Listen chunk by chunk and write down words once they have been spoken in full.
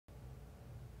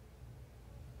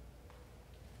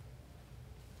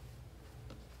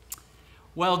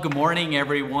Well, good morning,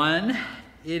 everyone.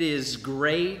 It is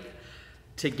great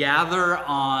to gather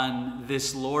on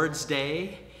this Lord's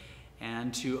Day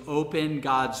and to open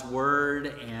God's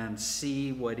Word and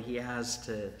see what He has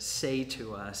to say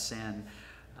to us. And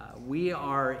we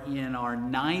are in our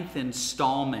 9th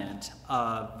installment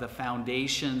of the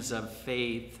Foundations of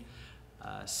Faith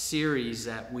series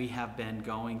that we have been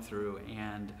going through.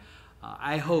 And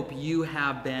I hope you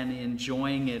have been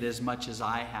enjoying it as much as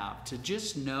I have, to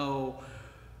just know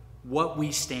what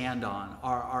we stand on.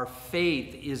 Our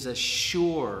faith is a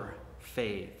sure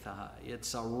faith.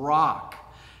 It's a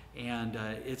rock, and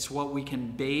it's what we can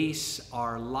base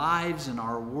our lives and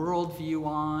our worldview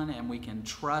on, and we can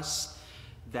trust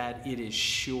that it is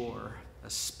sure,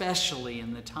 especially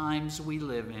in the times we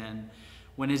live in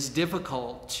when it's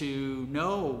difficult to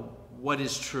know what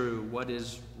is true, what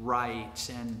is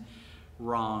right and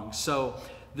wrong. So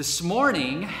this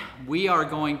morning we are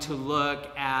going to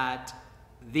look at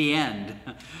the end,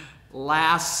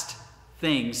 last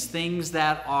things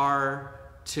that are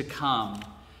to come,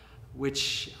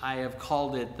 which I have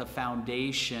called it the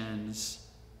foundations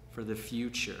for the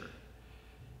future.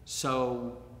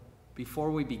 So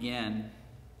before we begin,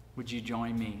 would you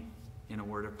join me in a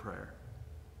word of prayer?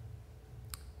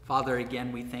 Father,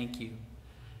 again, we thank you.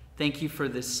 Thank you for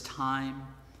this time.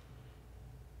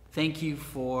 Thank you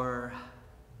for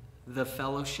the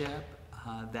fellowship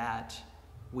that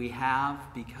we have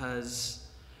because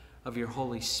of your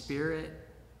Holy Spirit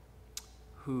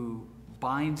who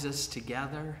binds us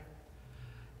together.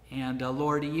 And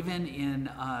Lord, even in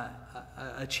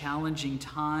a challenging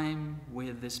time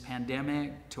with this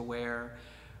pandemic, to where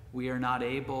we are not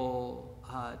able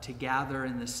to gather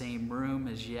in the same room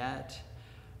as yet,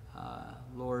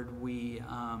 Lord, we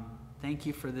thank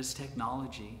you for this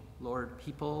technology. Lord,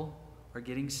 people are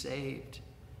getting saved.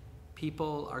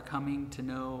 People are coming to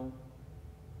know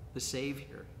the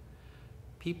Savior.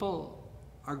 People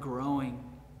are growing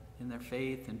in their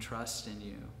faith and trust in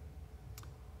you.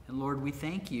 And Lord, we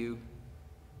thank you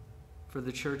for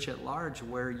the church at large,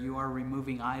 where you are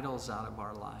removing idols out of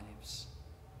our lives,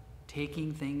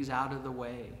 taking things out of the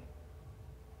way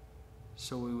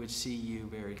so we would see you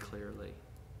very clearly.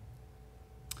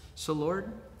 So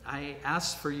Lord, I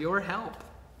ask for your help,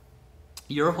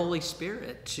 your Holy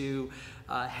Spirit, to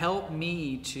help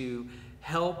me to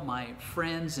help my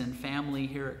friends and family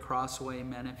here at Crossway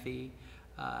Menifee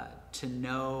to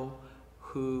know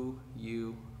who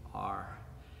you are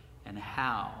and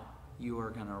how you are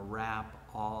going to wrap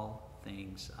all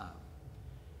things up.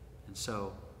 And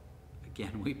so,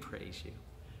 again, we praise you.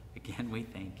 Again, we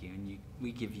thank you. And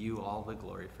we give you all the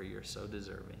glory, for you're so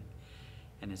deserving.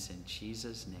 And it's in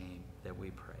Jesus' name that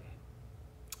we pray.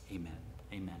 Amen.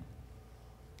 Amen.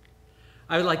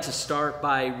 I would like to start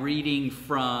by reading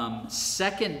from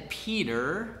 2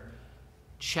 Peter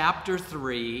chapter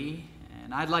 3,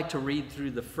 and I'd like to read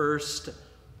through the first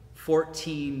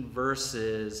 14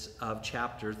 verses of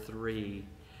chapter 3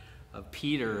 of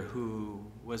Peter, who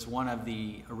was one of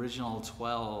the original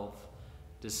 12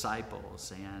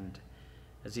 disciples. And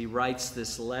as he writes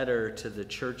this letter to the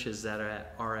churches that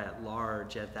are at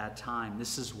large at that time,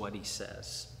 this is what he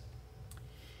says.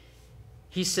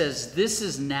 He says, "This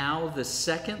is now the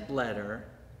second letter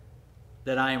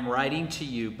that I am writing to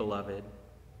you, beloved.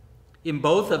 In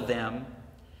both of them,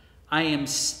 I am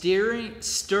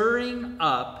stirring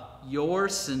up your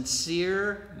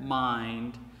sincere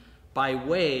mind by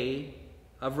way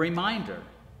of reminder,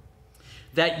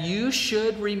 that you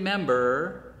should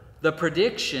remember the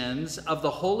predictions of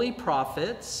the holy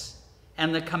prophets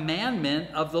and the commandment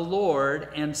of the Lord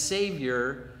and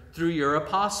Savior through your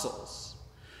apostles.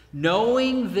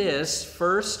 Knowing this,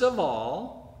 first of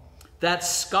all, that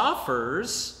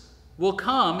scoffers will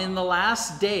come in the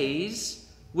last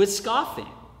days with scoffing,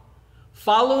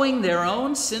 following their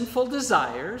own sinful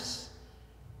desires.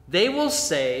 They will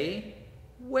say,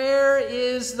 'Where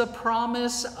is the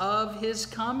promise of his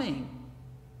coming?'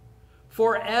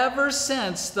 For ever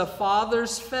since the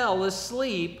fathers fell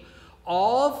asleep,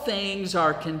 all things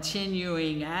are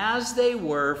continuing as they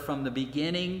were from the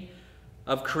beginning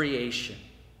of creation.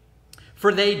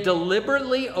 For they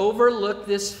deliberately overlook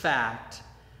this fact,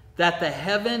 that the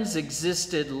heavens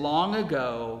existed long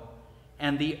ago,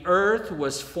 and the earth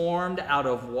was formed out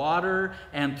of water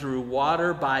and through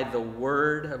water by the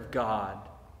word of God."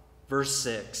 Verse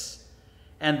 6.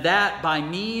 "And that by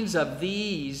means of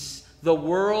these, the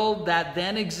world that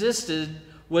then existed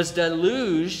was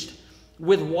deluged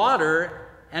with water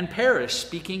and perished,"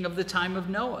 speaking of the time of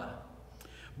Noah.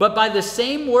 "But by the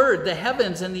same word, the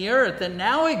heavens and the earth that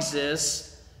now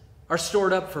exist are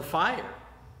stored up for fire,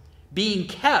 being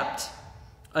kept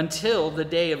until the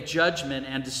day of judgment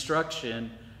and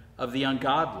destruction of the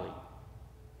ungodly.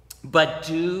 But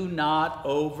do not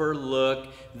overlook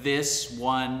this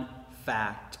one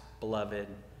fact, beloved,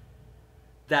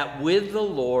 that with the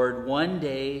Lord 1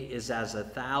 day is as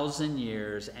 1,000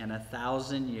 years, and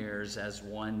 1,000 years as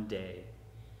 1 day.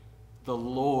 The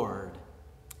Lord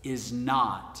is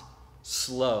not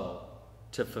slow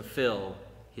to fulfill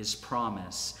his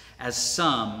promise, as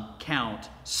some count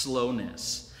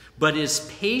slowness, but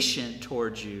is patient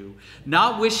towards you,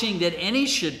 not wishing that any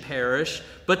should perish,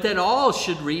 but that all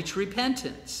should reach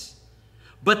repentance.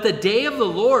 But the day of the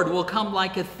Lord will come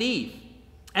like a thief,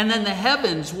 and then the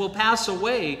heavens will pass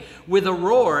away with a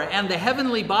roar, and the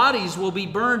heavenly bodies will be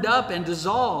burned up and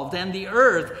dissolved, and the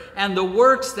earth and the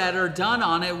works that are done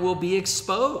on it will be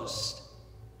exposed.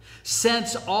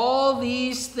 Since all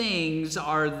these things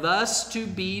are thus to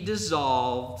be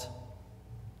dissolved,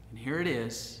 and here it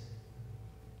is,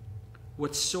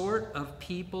 what sort of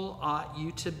people ought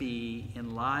you to be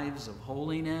in lives of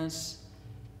holiness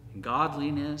and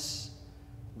godliness,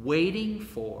 waiting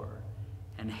for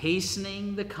and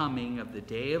hastening the coming of the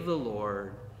day of the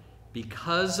Lord,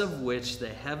 because of which the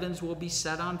heavens will be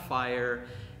set on fire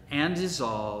and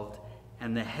dissolved,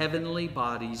 and the heavenly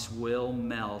bodies will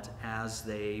melt as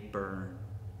they burn.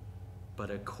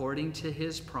 But according to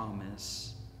his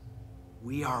promise,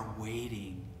 we are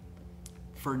waiting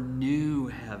for new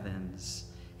heavens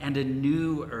and a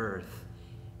new earth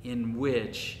in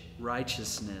which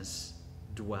righteousness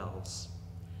dwells.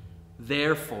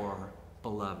 Therefore,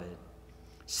 beloved,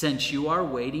 since you are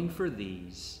waiting for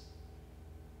these,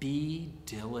 be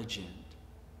diligent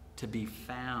to be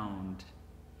found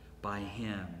by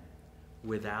him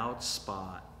without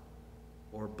spot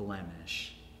or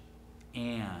blemish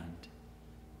and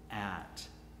at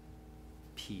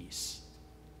peace.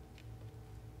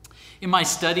 In my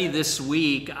study this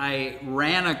week, I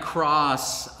ran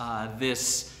across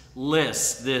this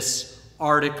list, this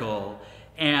article,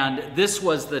 and this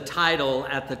was the title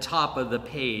at the top of the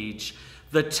page: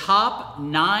 The Top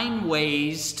 9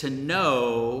 Ways to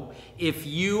Know If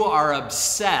You Are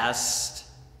Obsessed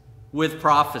with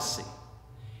Prophecy.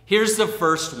 Here's the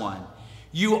first one.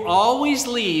 You always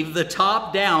leave the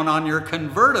top down on your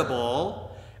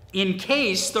convertible in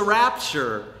case the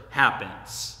rapture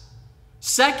happens.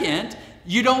 Second,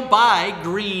 you don't buy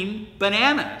green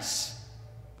bananas.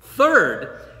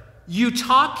 Third, you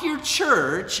talk your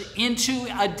church into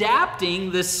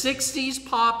adapting the 60s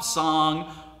pop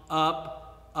song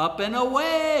Up and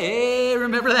Away,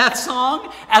 remember that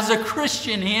song, as a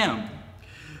Christian hymn.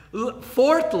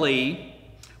 Fourthly,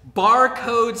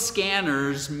 barcode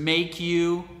scanners make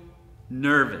you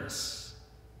nervous.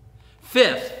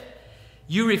 Fifth,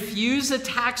 you refuse a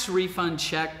tax refund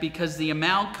check because the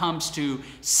amount comes to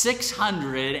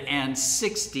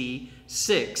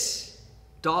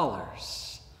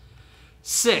 $666.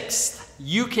 Sixth,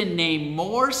 you can name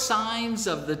more signs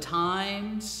of the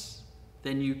times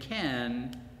than you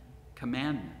can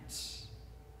commandments.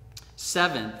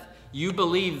 Seventh, you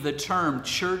believe the term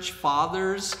church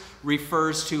fathers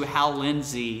refers to Hal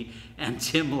Lindsey and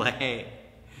Tim LaHaye.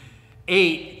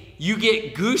 8, you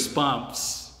get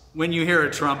goosebumps when you hear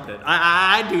a trumpet.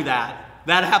 I do that.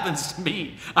 That happens to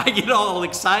me. I get all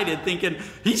excited thinking,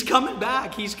 he's coming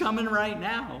back. He's coming right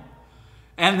now.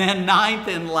 And then 9th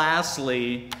and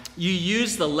lastly, you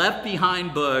use the Left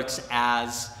Behind books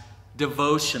as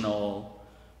devotional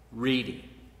reading.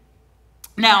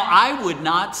 Now, I would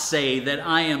not say that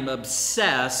I am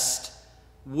obsessed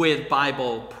with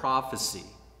Bible prophecy,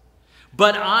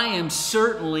 but I am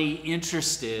certainly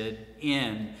interested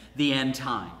in the end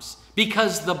times,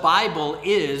 because the Bible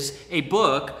is a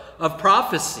book of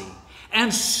prophecy.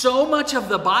 And so much of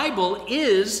the Bible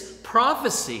is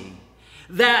prophecy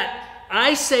that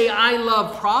I say I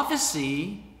love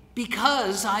prophecy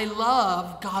because I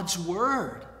love God's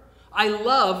Word. I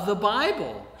love the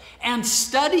Bible. And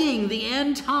studying the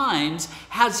end times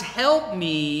has helped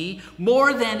me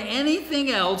more than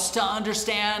anything else to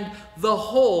understand the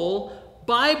whole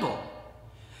Bible.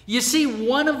 You see,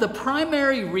 one of the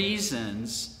primary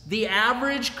reasons the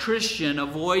average Christian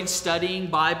avoids studying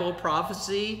Bible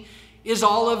prophecy is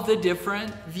all of the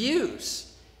different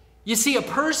views. You see, a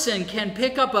person can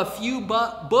pick up a few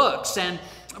books and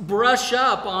brush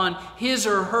up on his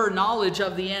or her knowledge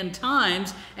of the end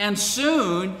times, and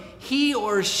soon he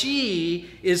or she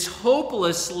is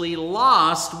hopelessly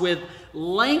lost with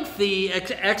lengthy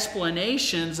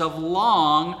explanations of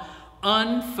long,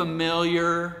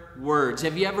 unfamiliar words.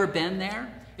 Have you ever been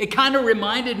there? It kind of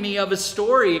reminded me of a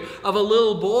story of a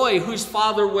little boy whose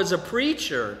father was a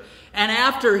preacher. And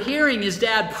after hearing his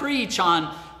dad preach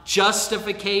on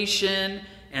justification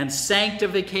and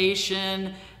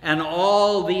sanctification and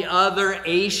all the other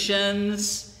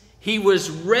Asians. He was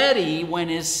ready when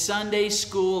his Sunday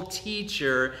school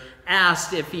teacher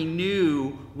asked if he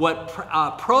knew what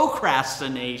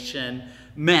procrastination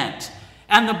meant.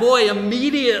 And the boy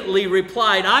immediately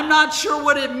replied, "I'm not sure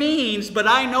what it means, but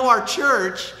I know our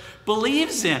church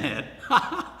believes in it."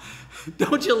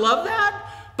 Don't you love that?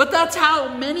 But that's how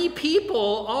many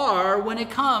people are when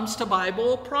it comes to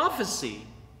Bible prophecy.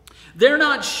 They're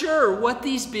not sure what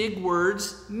these big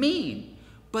words mean,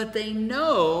 but they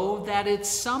know that it's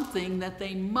something that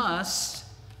they must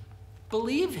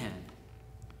believe in.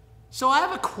 So I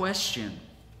have a question.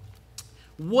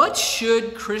 What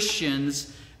should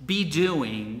Christians be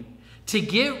doing to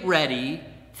get ready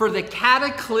for the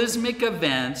cataclysmic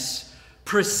events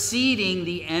preceding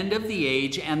the end of the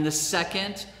age and the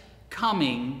second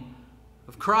coming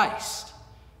of Christ?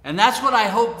 And that's what I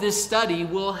hope this study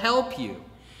will help you.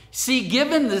 See,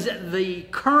 given the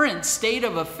current state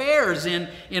of affairs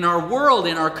in our world,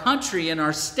 in our country, in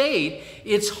our state,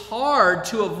 it's hard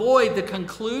to avoid the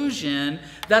conclusion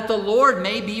that the Lord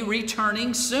may be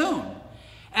returning soon.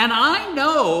 And I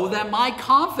know that my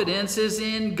confidence is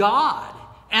in God,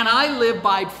 and I live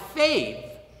by faith.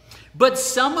 But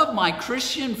some of my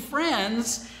Christian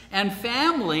friends and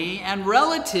family and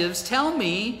relatives tell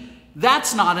me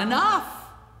that's not enough.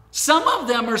 Some of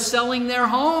them are selling their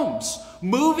homes,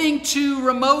 moving to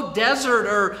remote desert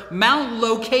or mountain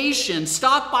locations,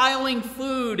 stockpiling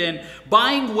food and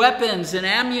buying weapons and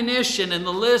ammunition, and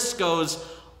the list goes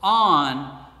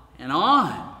on and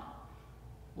on.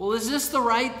 Well, is this the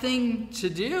right thing to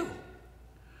do?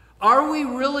 Are we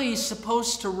really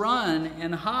supposed to run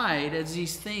and hide as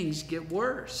these things get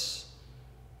worse?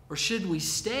 Or should we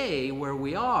stay where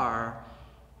we are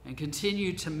and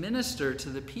continue to minister to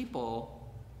the people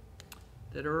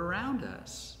that are around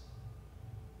us?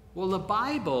 Well, the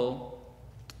Bible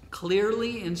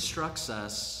clearly instructs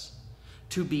us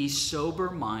to be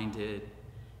sober-minded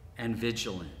and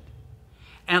vigilant.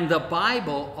 And the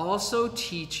Bible also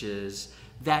teaches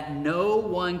that no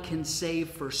one can say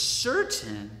for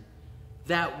certain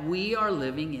that we are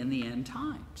living in the end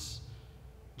times.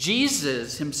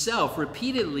 Jesus himself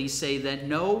repeatedly said that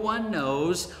no one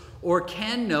knows or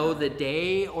can know the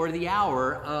day or the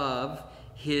hour of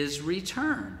his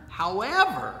return.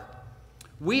 However,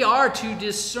 we are to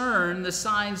discern the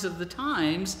signs of the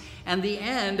times and the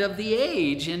end of the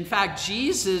age. In fact,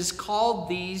 Jesus called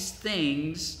these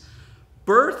things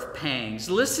birth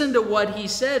pangs. Listen to what he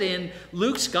said in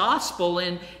Luke's gospel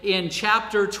in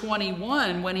chapter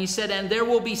 21 when he said, "And there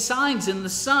will be signs in the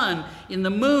sun, in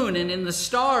the moon, and in the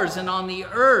stars, and on the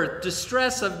earth,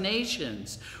 distress of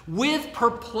nations, with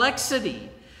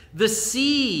perplexity, the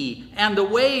sea and the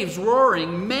waves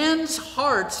roaring, men's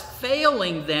hearts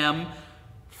failing them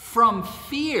from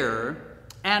fear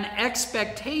and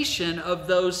expectation of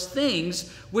those things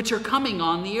which are coming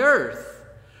on the earth.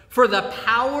 For the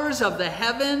powers of the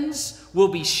heavens will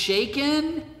be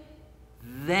shaken,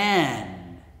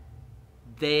 then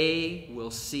they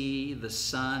will see the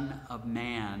Son of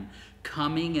Man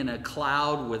coming in a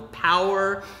cloud with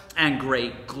power and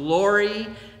great glory.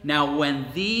 Now when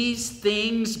these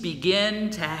things begin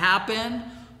to happen,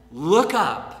 look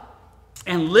up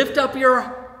and lift up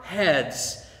your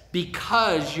heads,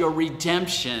 because your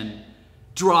redemption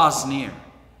draws near."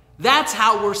 That's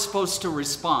how we're supposed to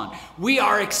respond. We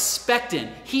are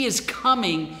expectant. He is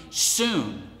coming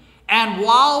soon. And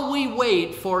while we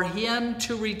wait for him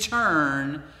to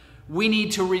return, we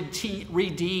need to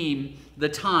redeem the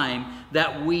time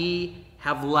that we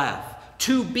have left.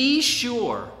 To be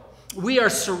sure, we are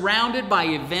surrounded by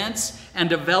events and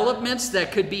developments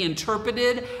that could be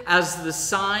interpreted as the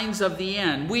signs of the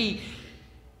end. We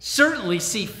certainly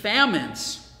see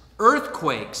famines,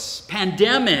 earthquakes,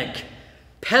 pandemic,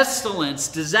 pestilence,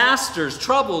 disasters,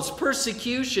 troubles,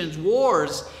 persecutions,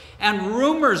 wars, and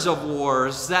rumors of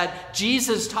wars that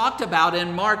Jesus talked about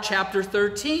in Mark chapter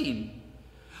 13.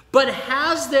 But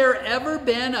has there ever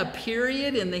been a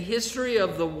period in the history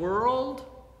of the world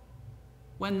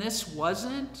when this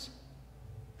wasn't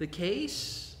the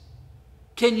case?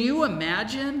 Can you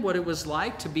imagine what it was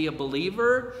like to be a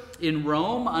believer in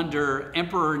Rome under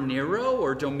Emperor Nero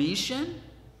or Domitian?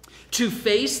 To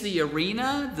face the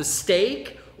arena, the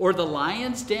stake, or the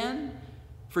lion's den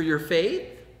for your faith?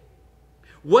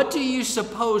 What do you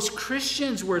suppose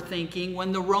Christians were thinking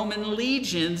when the Roman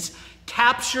legions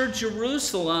captured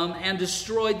Jerusalem and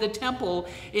destroyed the temple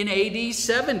in AD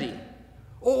 70?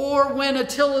 Or when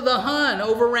Attila the Hun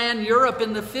overran Europe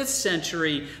in the 5th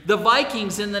century, the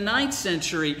Vikings in the 9th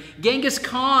century, Genghis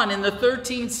Khan in the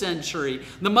 13th century,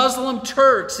 the Muslim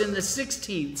Turks in the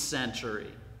 16th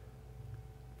century?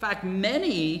 In fact,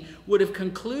 many would have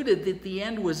concluded that the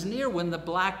end was near when the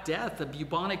Black Death, the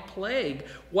bubonic plague,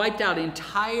 wiped out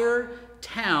entire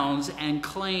towns and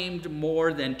claimed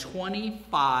more than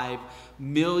 25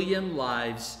 million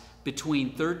lives between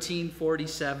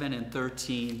 1347 and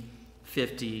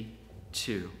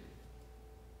 1352.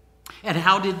 And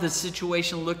how did the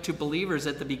situation look to believers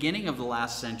at the beginning of the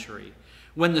last century,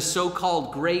 when the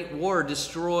so-called Great War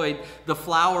destroyed the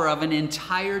flower of an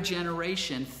entire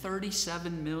generation,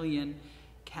 37 million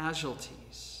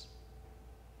casualties?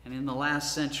 And in the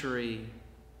last century,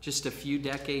 just a few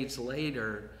decades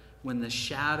later, when the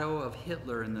shadow of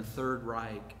Hitler in the Third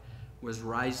Reich was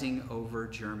rising over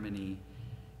Germany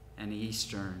and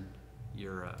Eastern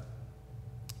Europe.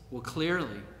 Well,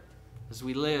 clearly, as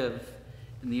we live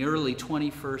in the early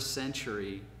 21st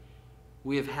century,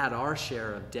 we have had our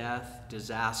share of death,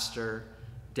 disaster,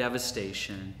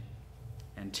 devastation,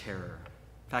 and terror.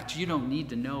 In fact, you don't need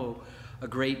to know a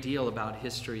great deal about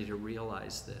history to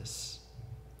realize this.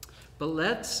 But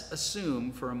let's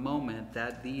assume for a moment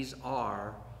that these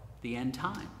are the end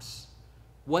times.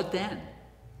 What then?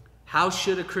 How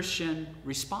should a Christian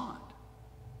respond?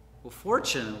 Well,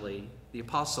 fortunately, the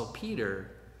Apostle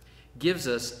Peter gives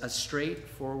us a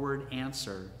straightforward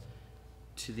answer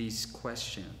to these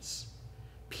questions.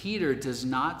 Peter does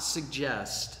not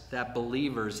suggest that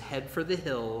believers head for the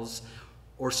hills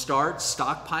or start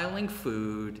stockpiling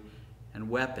food and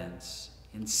weapons.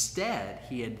 Instead,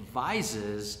 he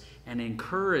advises and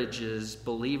encourages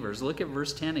believers. Look at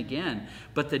verse 10 again.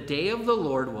 But the day of the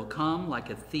Lord will come like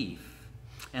a thief,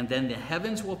 and then the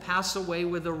heavens will pass away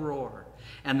with a roar,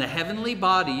 and the heavenly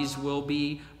bodies will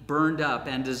be burned up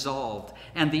and dissolved,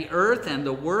 and the earth and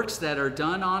the works that are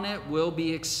done on it will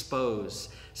be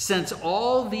exposed. Since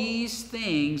all these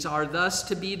things are thus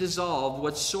to be dissolved,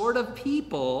 what sort of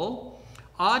people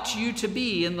ought you to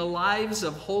be in the lives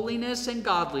of holiness and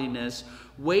godliness,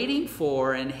 waiting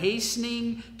for and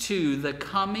hastening to the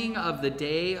coming of the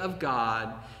day of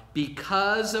God,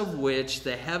 because of which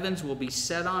the heavens will be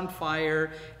set on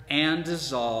fire and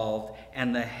dissolved,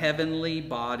 and the heavenly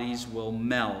bodies will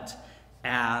melt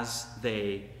as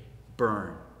they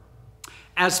burn.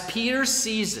 As Peter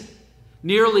sees it,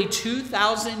 nearly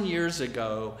 2,000 years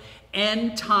ago,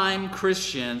 end-time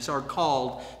Christians are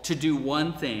called to do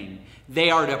one thing. They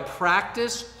are to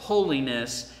practice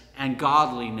holiness and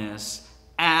godliness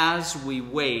as we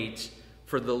wait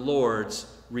for the Lord's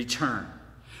return.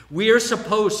 We are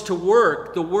supposed to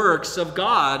work the works of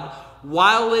God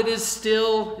while it is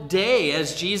still day,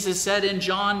 as Jesus said in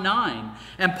John 9.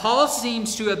 And Paul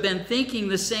seems to have been thinking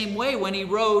the same way when he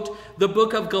wrote the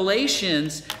book of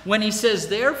Galatians, when he says,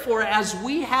 therefore, as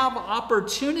we have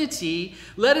opportunity,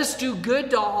 let us do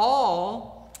good to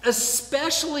all,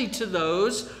 especially to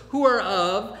those who are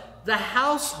of the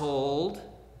household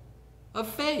of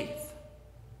faith.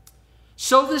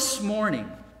 So this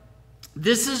morning,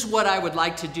 this is what I would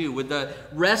like to do with the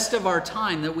rest of our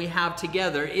time that we have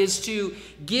together, is to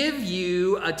give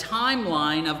you a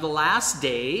timeline of the last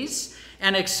days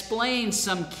and explain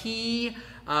some key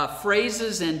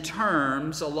phrases and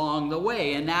terms along the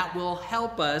way. And that will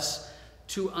help us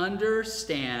to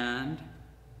understand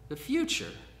the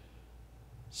future.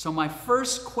 So my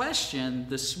first question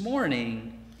this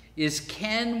morning is,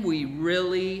 can we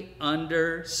really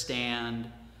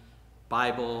understand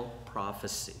Bible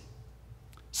prophecy?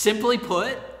 Simply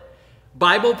put,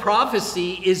 Bible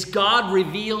prophecy is God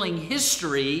revealing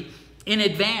history in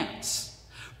advance.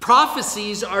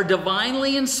 Prophecies are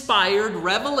divinely inspired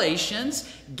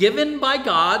revelations given by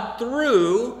God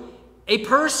through a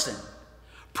person.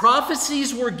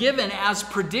 Prophecies were given as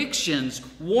predictions,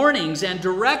 warnings, and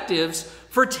directives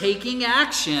for taking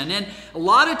action. And a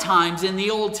lot of times in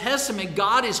the Old Testament,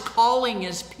 God is calling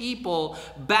his people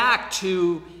back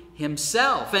to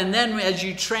himself. And then as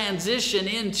you transition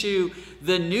into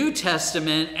the New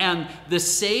Testament and the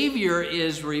Savior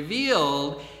is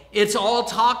revealed, it's all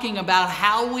talking about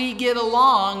how we get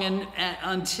along and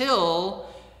until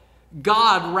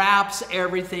God wraps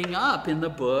everything up in the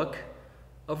book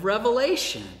of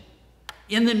Revelation.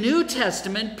 In the New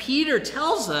Testament, Peter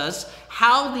tells us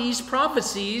how these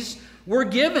prophecies were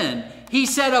given. He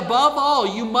said, above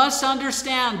all, you must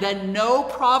understand that no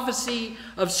prophecy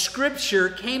of Scripture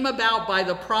came about by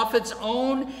the prophet's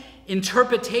own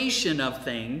interpretation of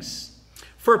things.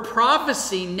 For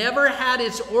prophecy never had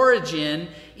its origin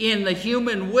in the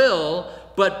human will,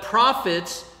 but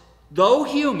prophets, though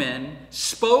human,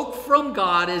 spoke from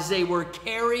God as they were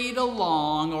carried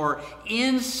along or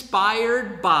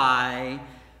inspired by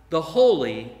the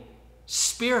Holy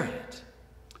Spirit.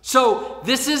 So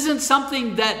this isn't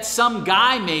something that some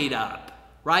guy made up.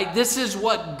 right? This is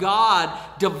what God,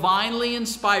 divinely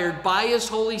inspired by his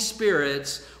Holy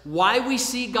Spirit, why we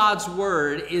see God's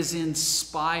word is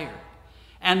inspired.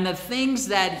 And the things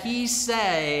that he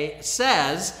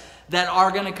says that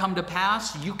are going to come to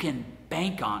pass, you can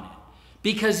bank on it.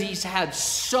 Because he's had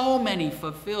so many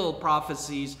fulfilled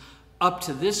prophecies up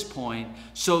to this point,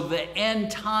 so the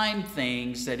end time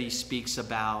things that he speaks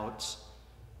about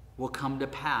will come to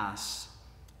pass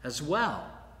as well.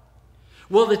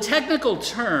 Well, the technical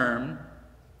term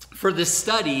for the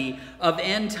study of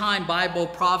end time Bible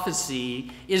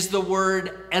prophecy is the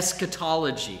word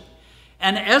eschatology.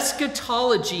 And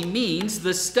eschatology means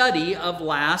the study of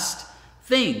last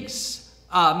things.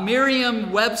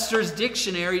 Merriam-Webster's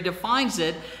dictionary defines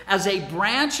it as a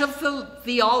branch of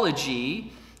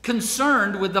theology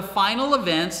concerned with the final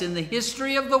events in the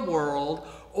history of the world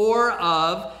or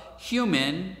of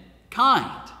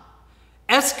humankind.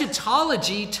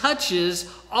 Eschatology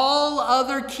touches all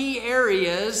other key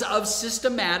areas of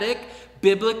systematic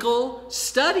biblical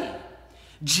study.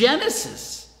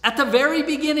 Genesis, at the very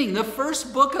beginning, the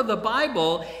first book of the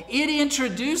Bible, it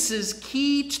introduces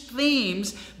key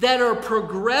themes that are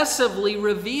progressively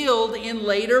revealed in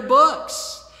later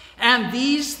books. And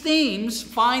these themes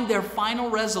find their final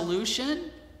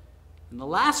resolution in the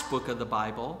last book of the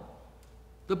Bible,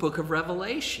 the book of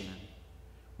Revelation,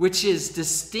 which is the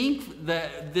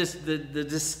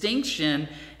distinction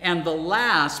and the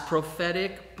last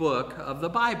prophetic book of the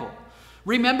Bible.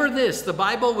 Remember this, the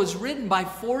Bible was written by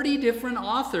 40 different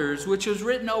authors, which was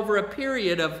written over a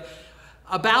period of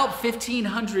about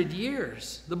 1,500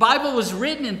 years. The Bible was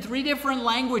written in 3 different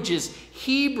languages,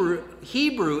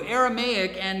 Hebrew,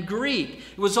 Aramaic, and Greek.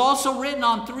 It was also written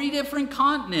on 3 different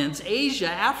continents, Asia,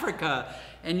 Africa,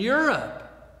 and Europe.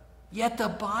 Yet the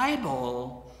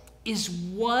Bible is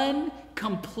one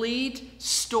complete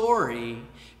story,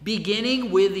 beginning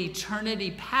with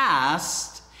eternity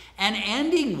past and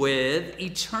ending with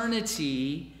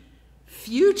eternity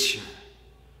future.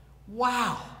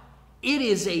 Wow. It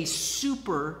is a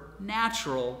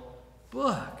supernatural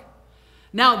book.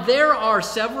 Now, there are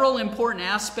several important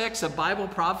aspects of Bible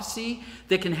prophecy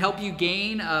that can help you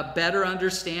gain a better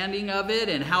understanding of it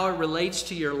and how it relates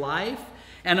to your life.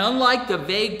 And unlike the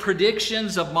vague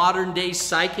predictions of modern-day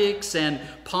psychics and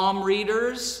palm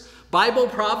readers, Bible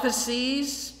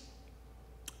prophecies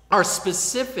are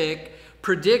specific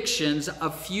predictions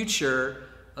of future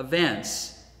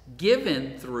events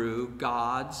given through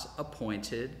God's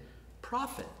appointed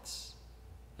prophets.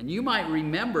 And you might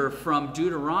remember from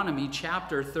Deuteronomy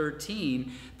chapter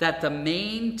 13 that the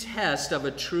main test of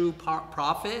a true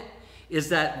prophet is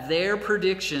that their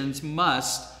predictions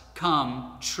must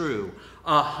come true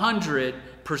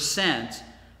 100%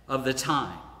 of the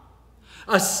time.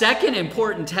 A second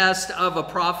important test of a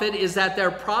prophet is that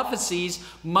their prophecies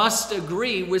must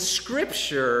agree with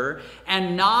Scripture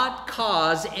and not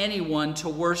cause anyone to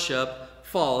worship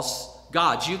false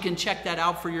gods. You can check that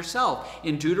out for yourself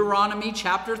in Deuteronomy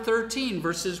chapter 13,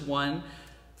 verses 1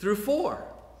 through 4.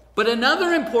 But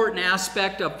another important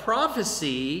aspect of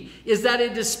prophecy is that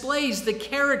it displays the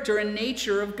character and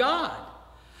nature of God.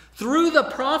 Through the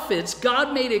prophets,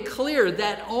 God made it clear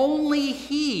that only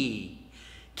He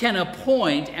can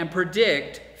appoint and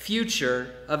predict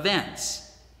future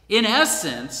events. In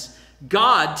essence,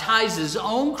 God ties His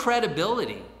own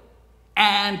credibility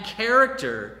and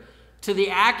character to the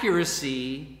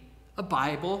accuracy of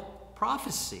Bible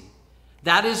prophecy.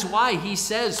 That is why He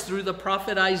says through the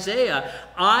prophet Isaiah,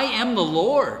 I am the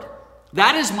Lord.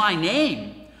 That is my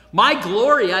name. My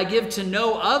glory I give to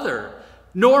no other,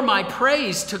 nor my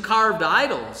praise to carved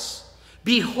idols.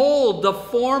 Behold, the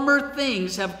former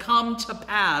things have come to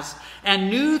pass, and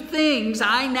new things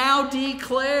I now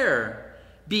declare.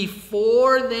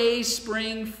 Before they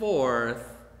spring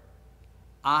forth,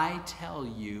 I tell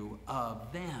you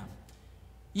of them.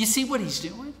 You see what He's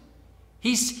doing?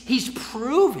 He's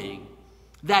proving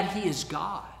that He is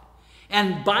God.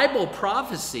 And Bible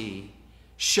prophecy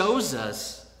shows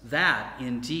us that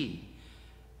indeed.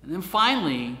 And then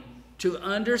finally, to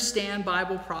understand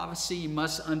Bible prophecy, you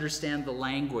must understand the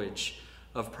language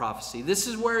of prophecy. This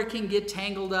is where it can get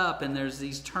tangled up, and there's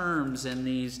these terms and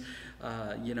these,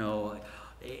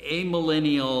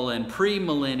 amillennial and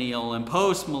premillennial and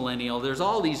postmillennial. There's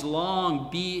all these long,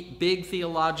 big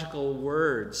theological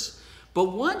words.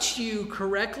 But once you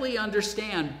correctly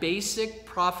understand basic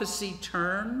prophecy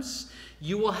terms,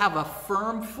 you will have a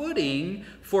firm footing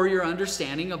for your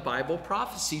understanding of Bible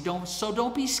prophecy. So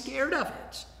don't be scared of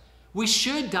it. We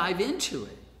should dive into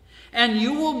it. And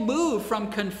you will move from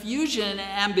confusion and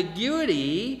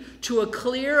ambiguity to a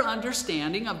clear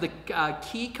understanding of the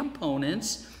key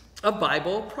components of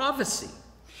Bible prophecy.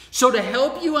 So to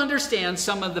help you understand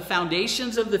some of the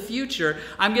foundations of the future,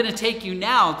 I'm going to take you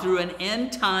now through an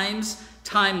end times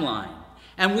timeline.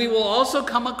 And we will also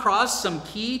come across some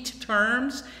key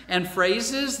terms and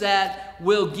phrases that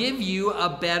will give you a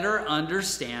better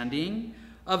understanding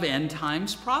of end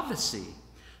times prophecy.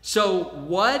 So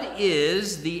what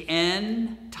is the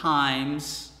end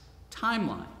times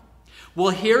timeline?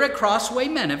 Well, here at Crossway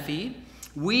Menifee,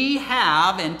 we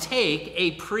have and take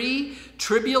a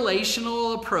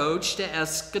pre-tribulational approach to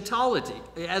eschatology.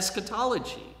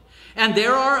 And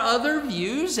there are other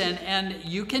views, and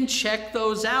you can check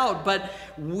those out, but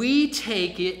we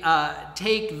take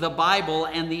the Bible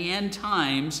and the end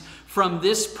times from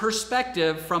this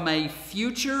perspective, from a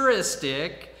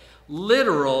futuristic,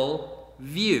 literal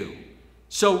view.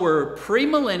 So we're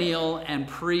premillennial and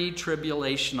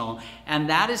pre-tribulational, and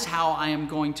that is how I am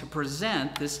going to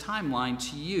present this timeline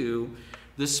to you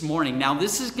this morning. Now,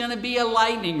 this is going to be a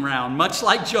lightning round, much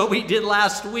like Joey did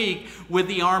last week with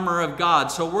the armor of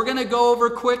God. So we're going to go over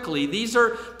quickly. These are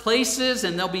places,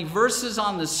 and there'll be verses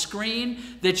on the screen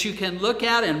that you can look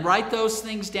at and write those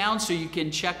things down so you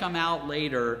can check them out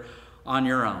later on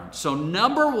your own. So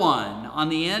number one on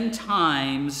the end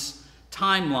times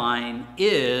timeline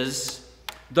is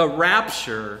the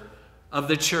rapture of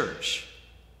the church.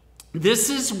 This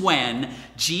is when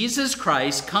Jesus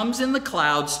Christ comes in the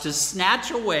clouds to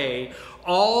snatch away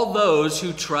all those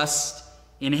who trust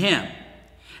in him.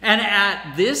 And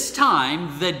at this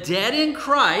time, the dead in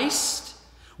Christ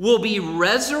will be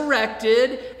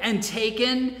resurrected and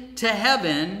taken to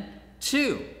heaven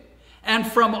too. And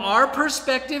from our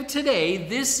perspective today,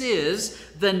 this is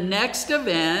the next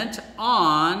event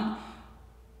on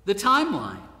the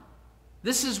timeline.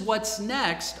 This is what's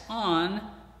next on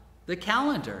the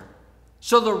calendar.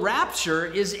 So the rapture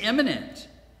is imminent,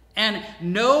 and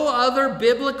no other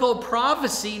biblical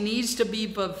prophecy needs to be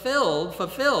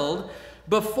fulfilled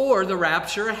before the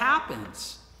rapture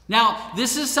happens. Now,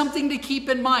 this is something to keep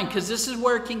in mind, because this is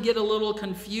where it can get a little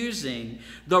confusing.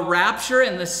 The rapture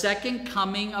and the second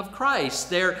coming of Christ,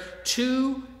 they're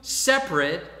two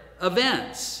separate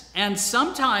events. And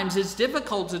sometimes it's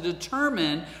difficult to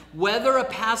determine whether a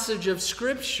passage of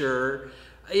Scripture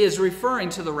is referring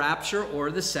to the rapture or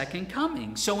the second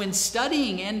coming. So in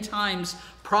studying end times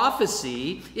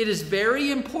prophecy, it is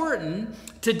very important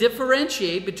to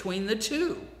differentiate between the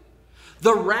two.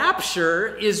 The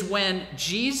rapture is when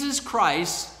Jesus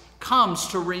Christ comes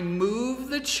to remove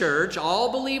the church,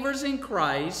 all believers in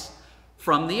Christ,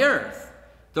 from the earth.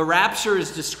 The rapture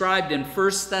is described in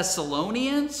 1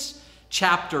 Thessalonians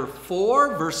chapter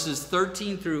 4, verses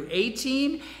 13 through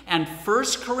 18, and 1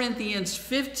 Corinthians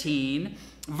 15,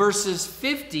 verses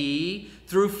 50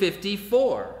 through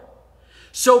 54.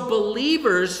 So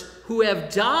believers who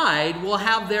have died will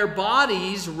have their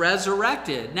bodies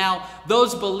resurrected. Now,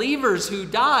 those believers who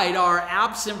died are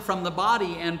absent from the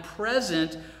body and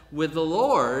present with the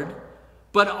Lord,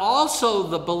 but also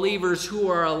the believers who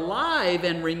are alive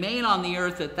and remain on the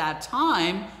earth at that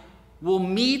time will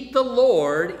meet the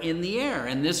Lord in the air.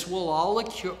 And this will all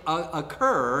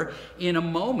occur in a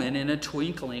moment, in a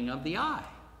twinkling of the eye.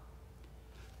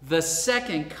 The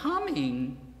second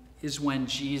coming is when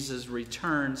Jesus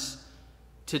returns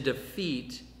to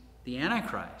defeat the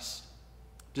Antichrist,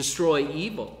 destroy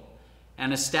evil,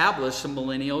 and establish a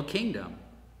millennial kingdom.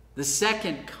 The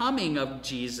second coming of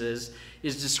Jesus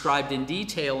is described in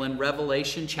detail in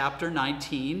Revelation chapter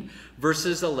 19,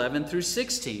 verses 11 through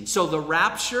 16. So the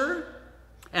rapture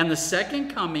and the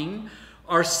second coming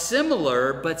are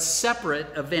similar but separate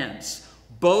events.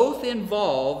 Both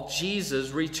involve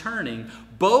Jesus returning.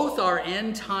 Both are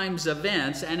end times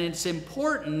events, and it's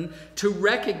important to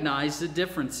recognize the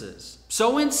differences.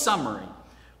 So in summary,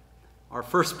 our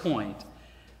first point,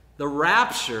 the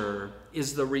rapture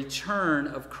is the return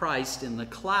of Christ in the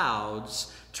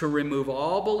clouds to remove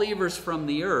all believers from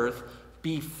the earth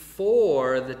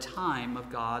before the time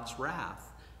of God's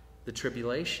wrath, the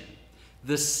tribulation.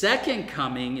 The second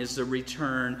coming is the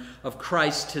return of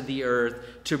Christ to the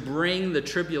earth to bring the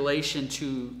tribulation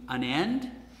to an end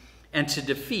and to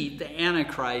defeat the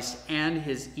Antichrist and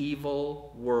his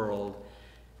evil world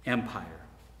empire.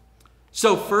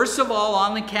 So first of all,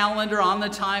 on the calendar, on the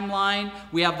timeline,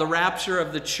 we have the rapture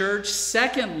of the church.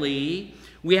 Secondly,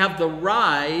 we have the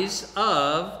rise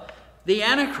of the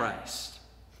Antichrist.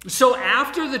 So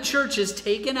after the church is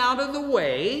taken out of the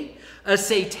way, a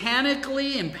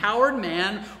satanically empowered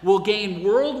man will gain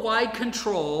worldwide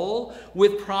control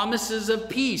with promises of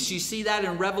peace. You see that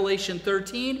in Revelation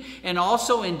 13 and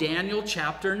also in Daniel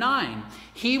chapter 9.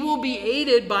 He will be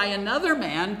aided by another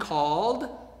man called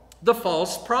the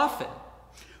false prophet,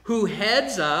 who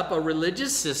heads up a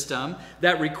religious system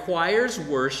that requires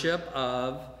worship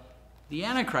of the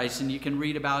Antichrist. And you can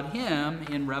read about him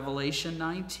in Revelation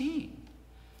 19.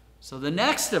 So the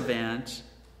next event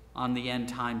on the end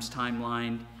times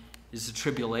timeline is the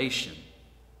tribulation.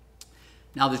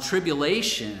 Now the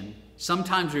tribulation,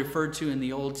 sometimes referred to in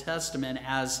the Old Testament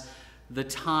as the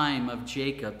time of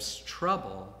Jacob's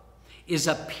trouble, is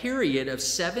a period of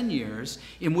 7 years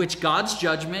in which God's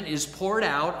judgment is poured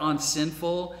out on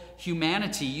sinful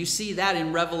humanity. You see that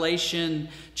in Revelation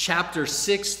chapter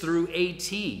 6 through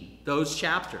 18, those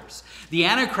chapters. The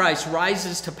Antichrist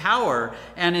rises to power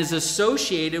and is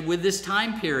associated with this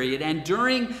time period. And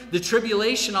during the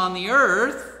tribulation on the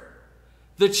earth,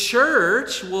 the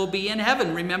church will be in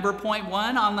heaven. Remember point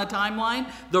 1 on the timeline?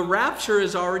 The rapture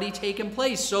has already taken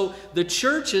place. So the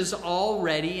church is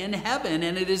already in heaven.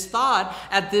 And it is thought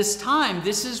at this time,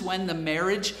 this is when the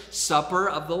marriage supper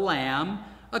of the Lamb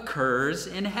occurs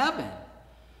in heaven.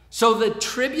 So the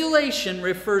tribulation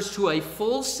refers to a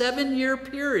full 7-year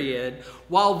period,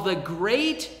 while the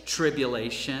Great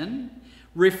Tribulation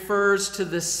refers to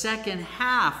the second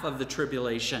half of the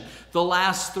tribulation, the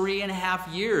last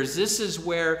 3.5 years. This is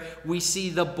where we see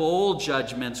the bowl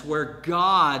judgments, where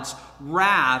God's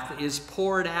wrath is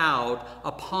poured out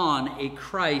upon a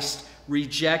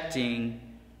Christ-rejecting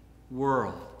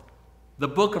world. The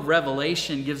book of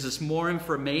Revelation gives us more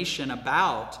information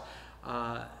about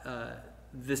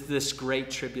this great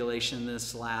tribulation,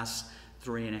 this last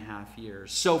 3.5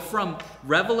 years. So from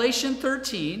Revelation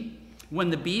 13, when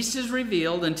the beast is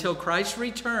revealed, until Christ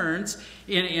returns,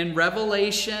 in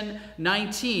Revelation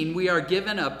 19, we are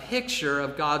given a picture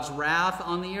of God's wrath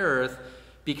on the earth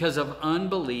because of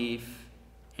unbelief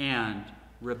and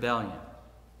rebellion.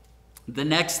 The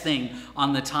next thing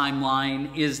on the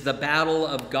timeline is the battle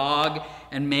of Gog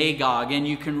and Magog. And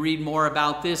you can read more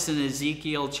about this in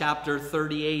Ezekiel chapter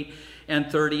 38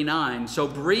 and 39. So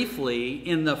briefly,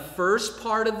 in the first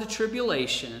part of the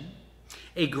tribulation,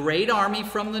 a great army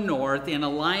from the north, in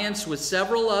alliance with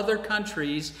several other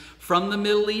countries from the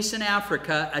Middle East and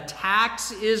Africa,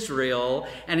 attacks Israel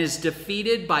and is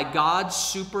defeated by God's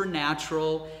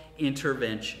supernatural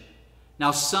intervention.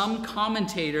 Now, some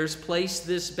commentators place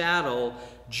this battle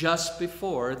just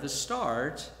before the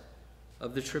start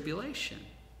of the tribulation.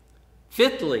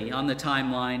 Fifthly, on the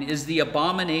timeline is the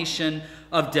abomination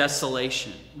of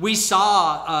desolation. We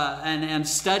saw and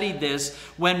studied this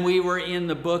when we were in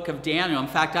the book of Daniel. In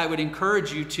fact, I would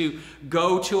encourage you to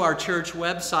go to our church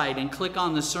website and click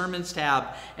on the sermons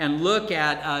tab and look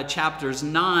at chapters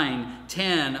 9,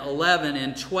 10, 11,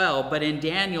 and 12. But in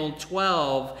Daniel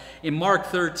 12, in Mark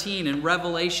 13, in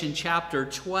Revelation chapter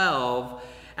 12,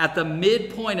 at the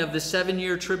midpoint of the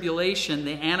 7-year tribulation,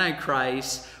 the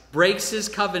Antichrist breaks his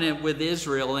covenant with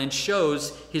Israel and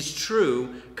shows his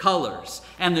true colors.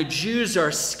 And the Jews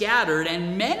are scattered,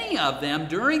 and many of them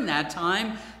during that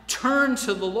time turn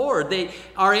to the Lord. They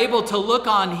are able to look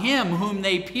on him whom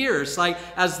they pierced, like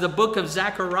as the book of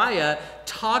Zechariah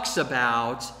talks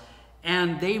about,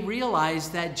 and they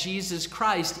realize that Jesus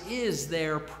Christ is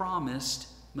their promised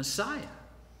Messiah.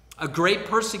 A great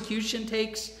persecution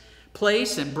takes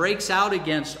place and breaks out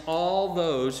against all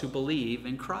those who believe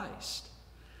in Christ.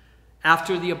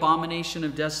 After the abomination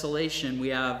of desolation, we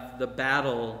have the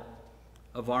battle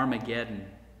of Armageddon.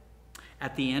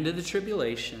 At the end of the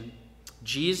tribulation,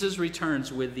 Jesus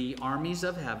returns with the armies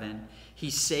of heaven. He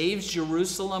saves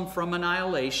Jerusalem from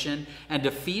annihilation and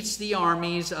defeats the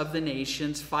armies of the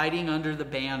nations fighting under the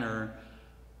banner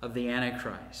of the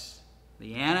Antichrist.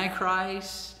 The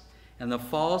Antichrist and the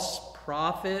false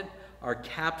prophet are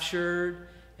captured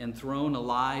and thrown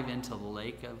alive into the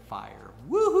lake of fire.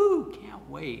 Woohoo! Can't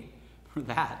wait for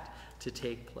that to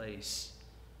take place.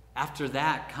 After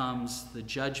that comes the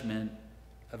judgment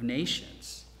of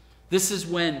nations. This is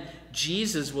when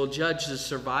Jesus will judge the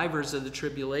survivors of the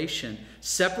tribulation,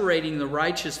 separating the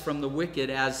righteous from the wicked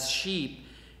as sheep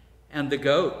and the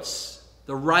goats.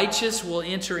 The righteous will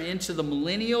enter into the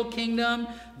millennial kingdom.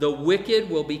 The wicked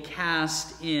will be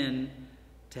cast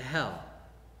into hell.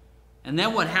 And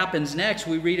then what happens next,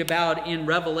 we read about in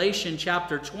Revelation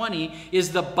chapter 20,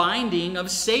 is the binding of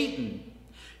Satan.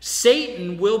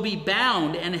 Satan will be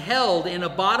bound and held in a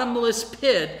bottomless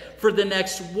pit for the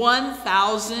next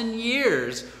 1,000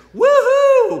 years.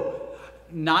 Woohoo!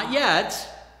 Not yet.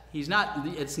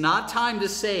 It's not time to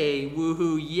say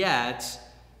woohoo yet.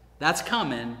 That's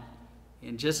coming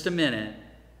in just a minute.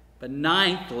 But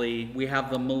ninthly, we have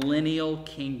the millennial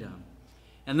kingdom.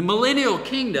 And the millennial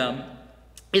kingdom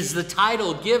is the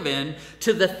title given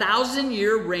to the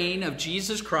 1,000-year reign of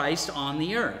Jesus Christ on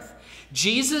the earth.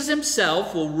 Jesus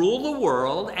himself will rule the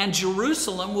world, and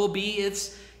Jerusalem will be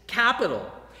its capital.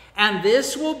 And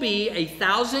this will be a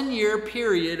 1,000-year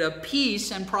period of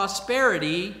peace and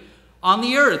prosperity on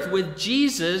the earth with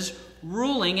Jesus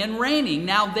ruling and reigning.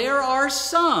 Now, there are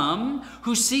some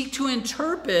who seek to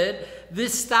interpret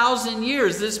this 1,000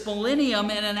 years, this millennium,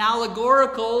 in an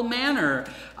allegorical manner.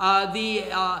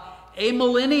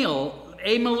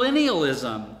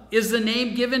 Amillennialism is the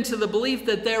name given to the belief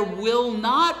that there will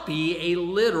not be a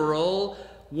literal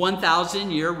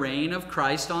 1,000-year reign of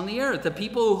Christ on the earth. The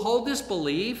people who hold this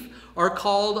belief are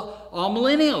called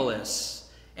amillennialists.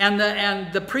 And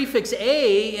the prefix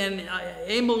 "a" in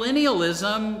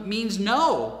amillennialism means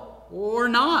no or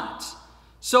not.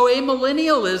 So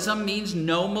amillennialism means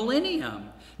no millennium.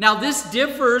 Now, this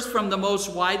differs from the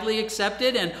most widely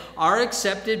accepted and our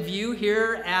accepted view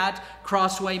here at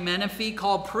Crossway Menifee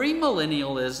called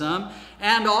premillennialism,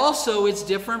 and also it's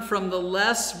different from the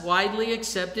less widely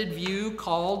accepted view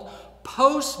called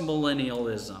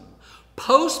postmillennialism.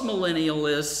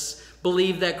 Postmillennialists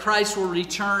believe that Christ will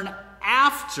return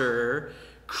after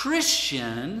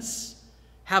Christians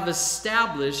have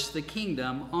established the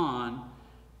kingdom on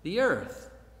the earth.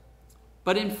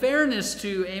 But in fairness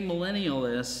to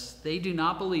amillennialists, they do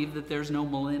not believe that there's no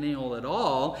millennial at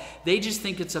all. They just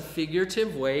think it's a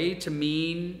figurative way to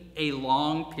mean a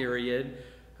long period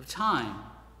of time.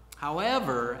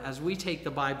 However, as we take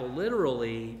the Bible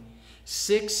literally,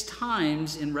 6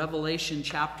 times in Revelation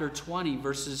chapter 20,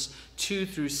 verses 2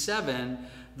 through 7,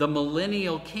 the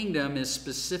millennial kingdom is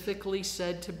specifically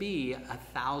said to be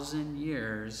 1,000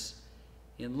 years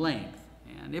in length.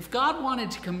 And if God wanted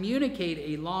to communicate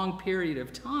a long period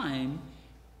of time,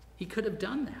 he could have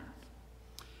done that.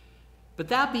 But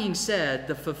that being said,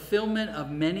 the fulfillment of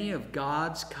many of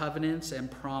God's covenants and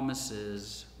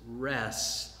promises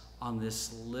rests on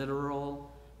this literal,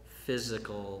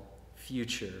 physical,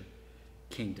 future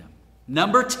kingdom.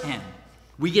 Number 10,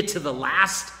 we get to the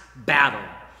last battle.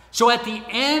 So at the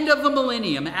end of the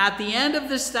millennium, at the end of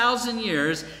this 1,000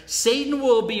 years, Satan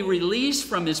will be released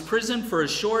from his prison for a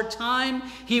short time.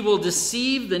 He will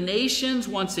deceive the nations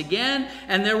once again,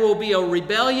 and there will be a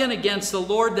rebellion against the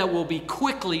Lord that will be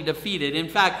quickly defeated. In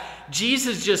fact,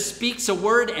 Jesus just speaks a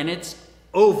word and it's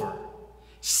over.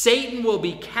 Satan will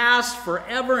be cast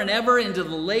forever and ever into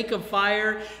the lake of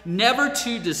fire, never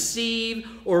to deceive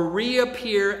or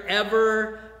reappear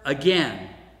ever again.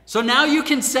 So now you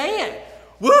can say it.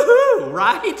 Woohoo,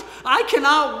 right? I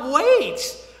cannot wait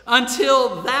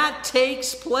until that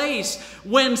takes place,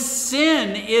 when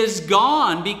sin is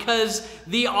gone, because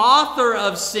the author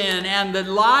of sin and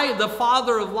the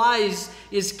father of lies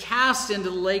is cast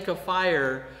into the lake of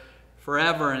fire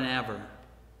forever and ever.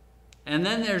 And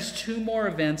then there's 2 more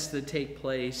events that take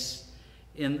place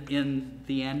in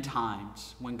the end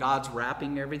times, when God's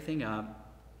wrapping everything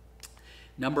up.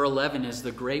 Number 11 is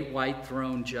the great white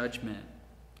throne judgment.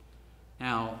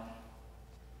 Now,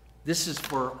 this is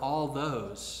for all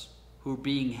those who are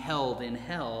being held in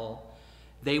hell.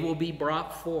 They will be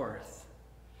brought forth.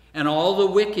 And all the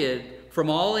wicked from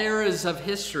all eras of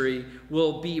history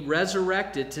will be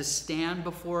resurrected to stand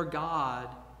before God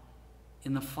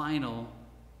in the final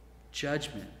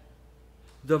judgment.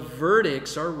 The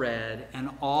verdicts are read,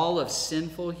 and all of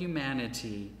sinful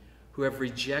humanity who have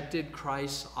rejected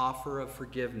Christ's offer of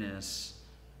forgiveness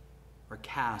are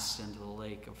cast into the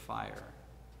lake of fire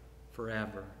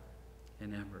forever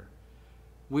and ever.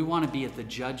 We want to be at the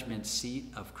judgment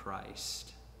seat of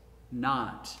Christ,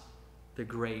 not the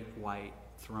great white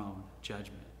throne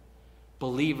judgment.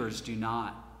 Believers do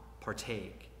not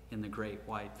partake in the great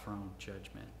white throne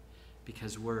judgment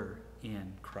because we're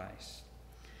in Christ.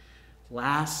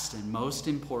 Last and most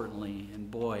importantly,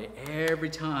 and boy, every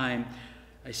time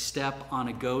I step on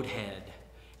a goat head,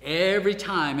 every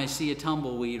time I see a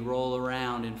tumbleweed roll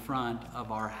around in front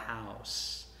of our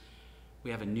house, we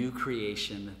have a new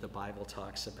creation that the Bible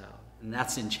talks about. And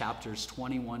that's in chapters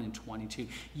 21 and 22.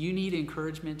 You need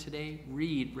encouragement today?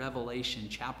 Read Revelation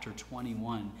chapter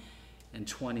 21 and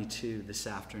 22 this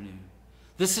afternoon.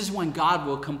 This is when God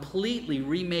will completely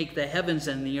remake the heavens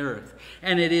and the earth.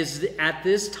 And it is at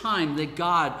this time that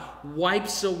God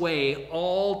wipes away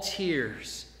all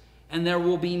tears. And there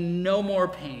will be no more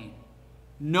pain,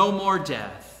 no more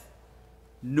death,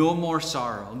 no more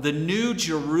sorrow. The new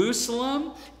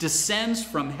Jerusalem descends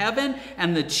from heaven,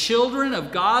 and the children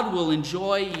of God will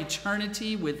enjoy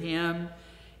eternity with him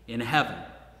in heaven.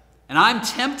 And I'm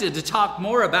tempted to talk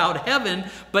more about heaven,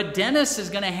 but Dennis is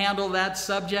going to handle that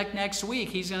subject next week.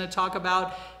 He's going to talk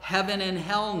about heaven and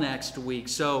hell next week.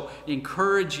 So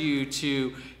encourage you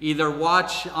to either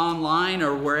watch online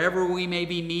or wherever we may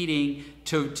be meeting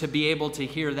to be able to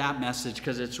hear that message,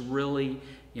 because it's really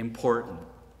important.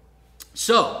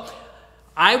 So,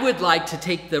 I would like to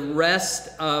take the rest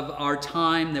of our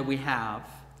time that we have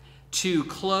to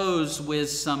close with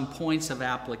some points of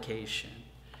application.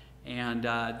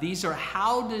 And these are,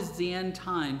 how does the end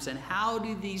times and how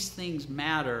do these things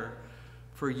matter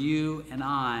for you and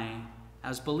I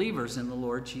as believers in the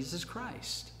Lord Jesus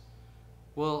Christ?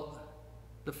 Well,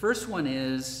 the first one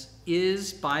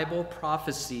is Bible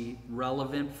prophecy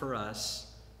relevant for us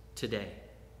today?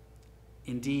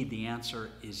 Indeed, the answer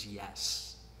is yes.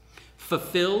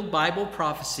 Fulfilled Bible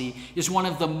prophecy is one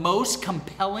of the most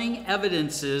compelling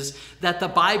evidences that the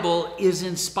Bible is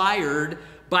inspired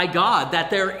by God, that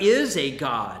there is a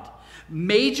God.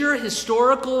 Major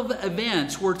historical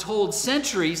events were told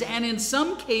centuries and in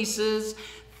some cases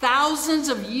thousands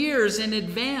of years in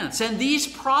advance, and these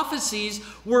prophecies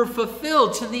were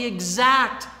fulfilled to the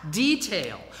exact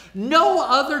detail. No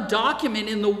other document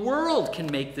in the world can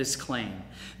make this claim.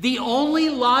 The only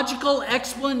logical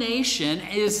explanation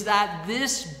is that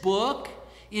this book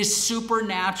is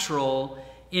supernatural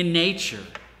in nature.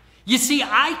 You see,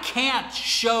 I can't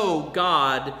show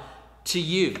God to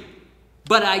you,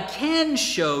 but I can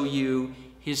show you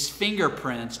his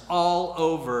fingerprints all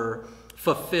over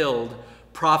fulfilled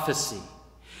prophecy.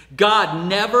 God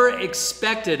never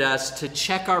expected us to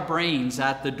check our brains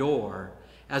at the door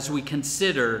as we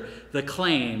consider the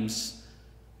claims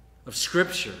of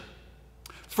Scripture.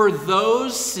 For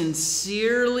those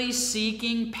sincerely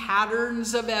seeking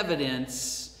patterns of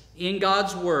evidence in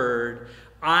God's Word,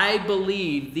 I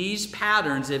believe these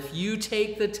patterns, if you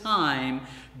take the time,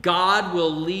 God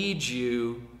will lead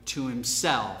you to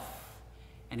himself.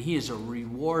 And he is a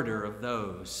rewarder of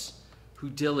those who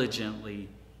diligently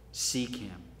seek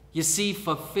him. You see,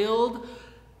 fulfilled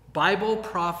Bible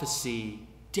prophecy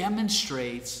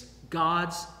demonstrates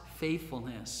God's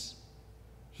faithfulness.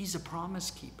 He's a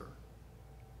promise keeper.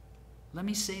 Let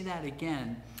me say that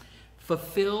again.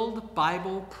 Fulfilled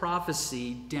Bible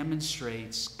prophecy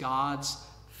demonstrates God's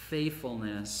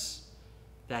faithfulness,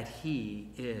 that he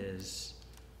is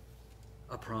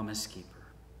a promise keeper.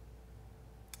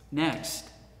 Next,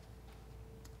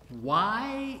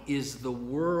 why is the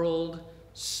world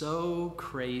so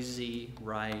crazy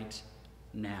right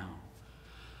now?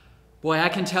 Boy, I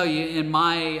can tell you, in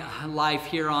my life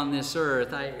here on this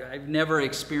earth, I've never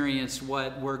experienced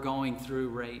what we're going through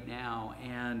right now.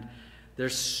 And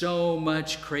there's so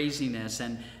much craziness.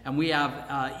 And we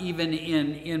have, even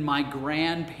in my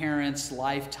grandparents'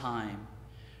 lifetime,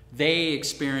 they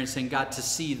experienced and got to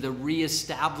see the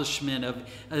reestablishment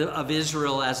of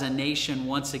Israel as a nation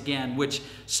once again, which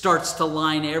starts to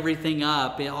line everything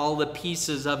up. All the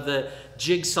pieces of the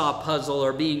jigsaw puzzle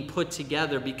are being put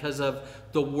together because of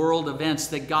the world events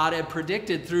that God had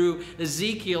predicted through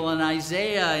Ezekiel and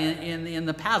Isaiah in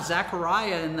the past,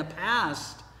 Zechariah in the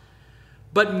past.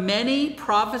 But many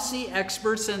prophecy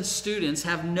experts and students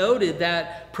have noted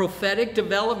that prophetic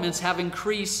developments have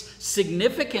increased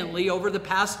significantly over the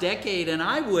past decade, and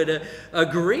I would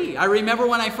agree. I remember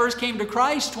when I first came to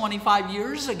Christ 25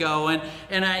 years ago,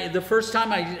 and the first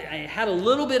time I had a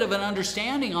little bit of an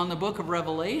understanding on the book of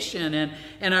Revelation,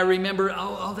 and I remember,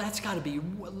 that's got to be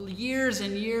years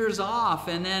and years off,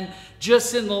 and then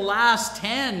just in the last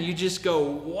 10, you just go,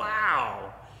 wow.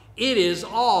 It is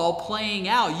all playing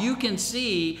out. You can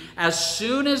see as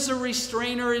soon as the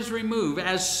restrainer is removed,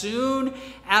 as soon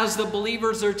as the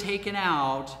believers are taken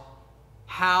out,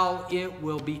 how it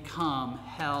will become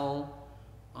hell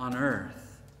on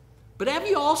earth. But have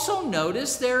you also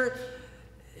noticed there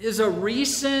is a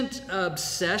recent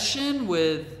obsession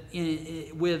with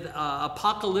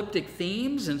apocalyptic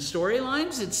themes and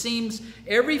storylines? It seems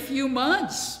every few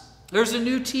months there's a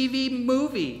new TV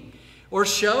movie or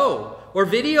show or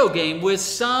video game with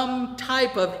some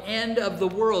type of end of the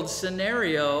world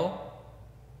scenario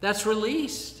that's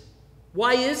released.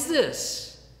 Why is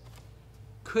this?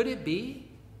 Could it be,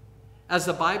 as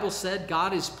the Bible said,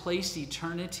 God has placed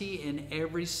eternity in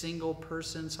every single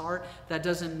person's heart? That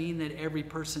doesn't mean that every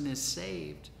person is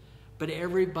saved, but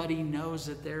everybody knows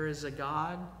that there is a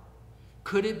God.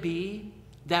 Could it be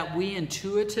that we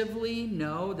intuitively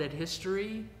know that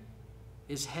history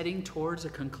is heading towards a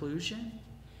conclusion?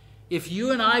 If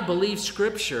you and I believe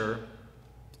Scripture,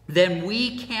 then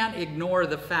we can't ignore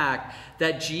the fact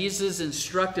that Jesus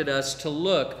instructed us to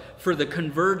look for the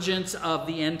convergence of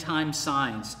the end-time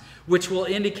signs, which will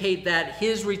indicate that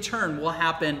his return will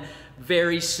happen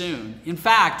very soon. In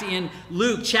fact, in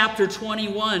Luke chapter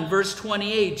 21, verse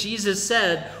 28, Jesus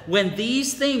said, when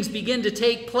these things begin to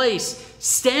take place,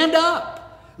 stand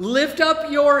up, lift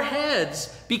up your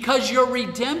heads, because your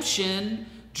redemption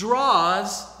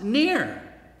draws near.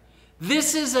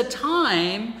 This is a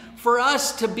time for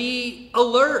us to be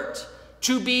alert,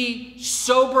 to be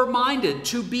sober-minded,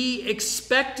 to be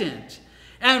expectant.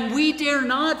 And we dare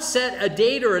not set a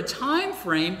date or a time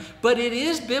frame, but it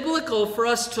is biblical for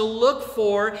us to look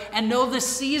for and know the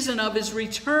season of his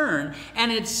return.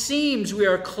 And it seems we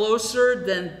are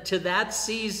closer to that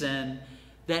season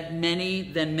than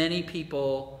many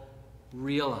people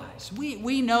realize.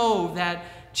 We know that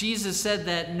Jesus said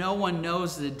that no one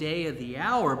knows the day or the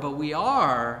hour, but we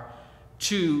are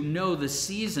to know the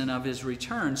season of his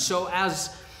return. So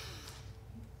as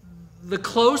the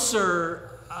closer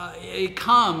it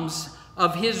comes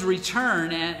of his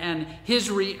return and his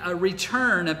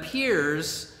return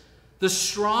appears, the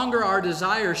stronger our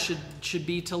desire should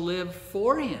be to live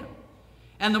for him.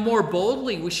 And the more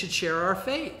boldly we should share our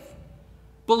faith.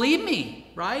 Believe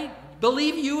me, right?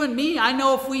 Believe you and me. I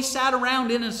know if we sat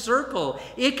around in a circle,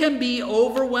 it can be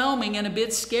overwhelming and a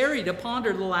bit scary to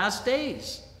ponder the last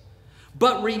days.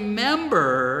 But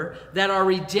remember that our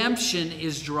redemption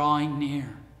is drawing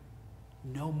near.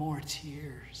 No more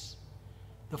tears.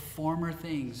 The former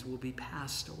things will be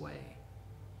passed away.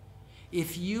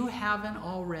 If you haven't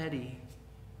already,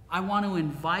 I want to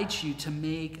invite you to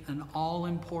make an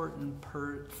all-important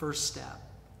first step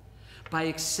by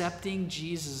accepting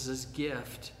Jesus'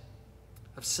 gift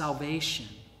of salvation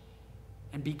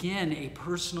and begin a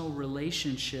personal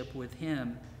relationship with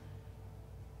him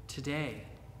today.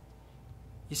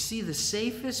 You see, the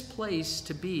safest place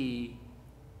to be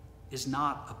is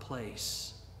not a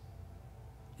place.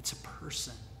 It's a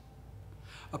person.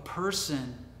 A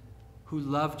person who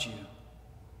loved you,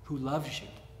 who loves you,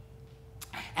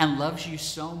 and loves you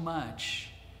so much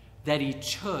that he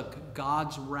took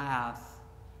God's wrath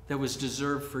that was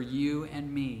deserved for you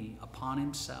and me upon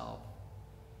himself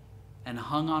and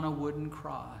hung on a wooden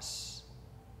cross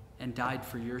and died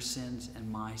for your sins and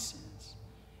my sins,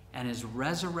 and is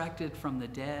resurrected from the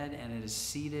dead and is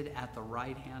seated at the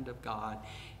right hand of God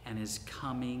and is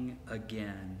coming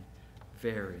again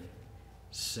very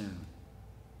soon.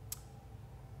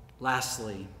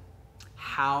 Lastly,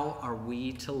 how are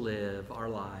we to live our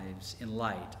lives in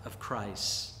light of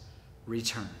Christ's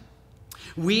return?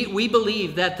 We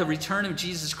believe that the return of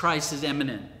Jesus Christ is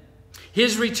imminent.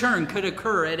 His return could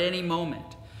occur at any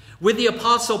moment. With the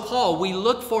Apostle Paul, we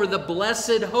look for the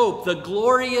blessed hope, the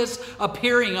glorious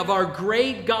appearing of our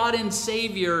great God and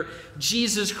Savior,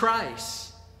 Jesus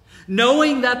Christ.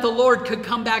 Knowing that the Lord could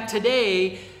come back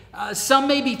today, some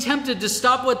may be tempted to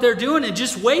stop what they're doing and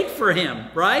just wait for him,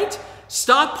 right?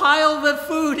 Stockpile the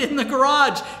food in the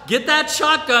garage. Get that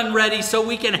shotgun ready so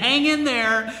we can hang in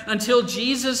there until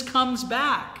Jesus comes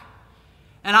back.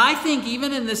 And I think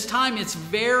even in this time, it's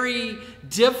very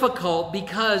difficult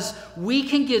because we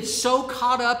can get so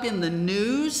caught up in the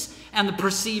news and the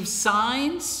perceived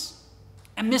signs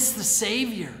and miss the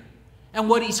Savior and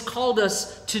what he's called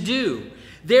us to do.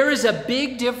 There is a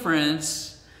big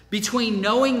difference between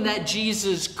knowing that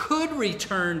Jesus could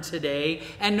return today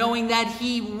and knowing that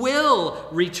he will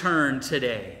return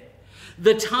today.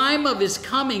 The time of his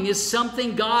coming is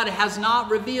something God has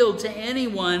not revealed to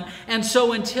anyone, and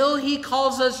so until he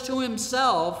calls us to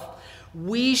himself,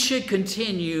 we should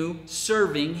continue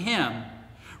serving him.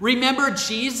 Remember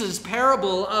Jesus'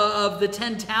 parable of the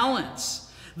 10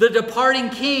 talents. The departing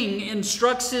king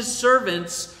instructs his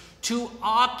servants to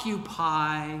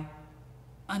occupy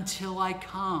until I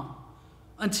come,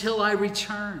 until I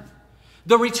return.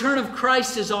 The return of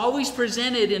Christ is always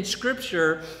presented in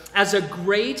Scripture as a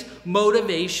great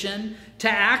motivation to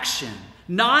action,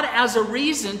 not as a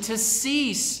reason to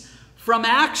cease from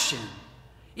action.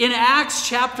 In Acts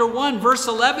chapter 1, verse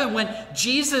 11, when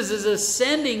Jesus is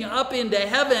ascending up into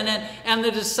heaven and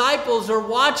the disciples are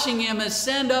watching him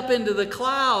ascend up into the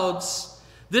clouds,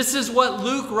 this is what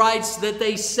Luke writes that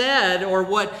they said, or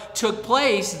what took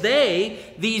place.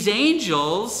 These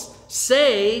angels,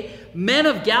 say, "Men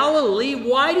of Galilee,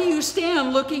 why do you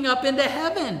stand looking up into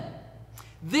heaven?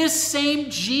 This same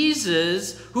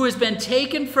Jesus who has been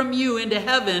taken from you into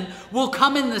heaven will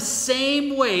come in the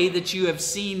same way that you have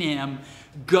seen him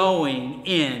going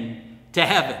into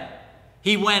heaven."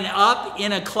 He went up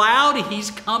in a cloud.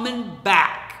 He's coming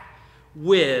back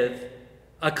with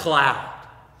a cloud.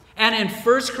 And in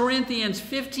 1 Corinthians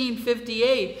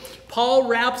 15:58, Paul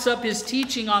wraps up his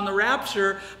teaching on the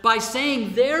rapture by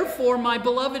saying, "Therefore, my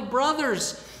beloved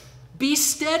brothers, be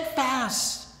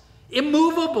steadfast,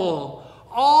 immovable,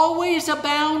 always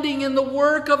abounding in the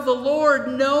work of the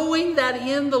Lord, knowing that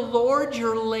in the Lord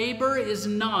your labor is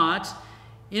not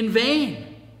in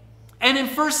vain." And in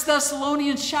 1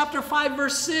 Thessalonians chapter 5,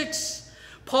 verse 6,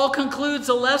 Paul concludes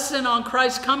a lesson on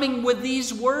Christ's coming with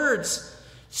these words,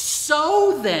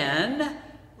 "So then,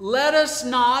 let us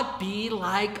not be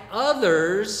like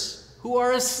others who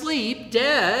are asleep,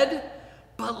 dead,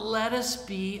 but let us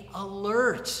be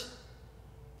alert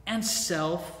and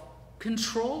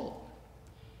self-controlled.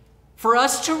 For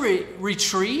us to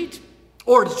retreat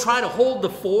or to try to hold the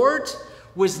fort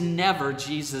was never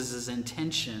Jesus'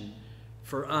 intention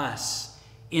for us.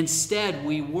 Instead,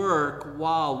 we work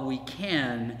while we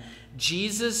can.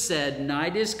 Jesus said,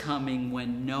 night is coming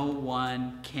when no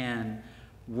one can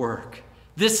work.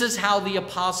 This is how the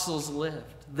apostles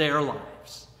lived their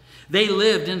lives. They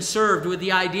lived and served with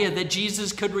the idea that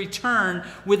Jesus could return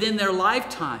within their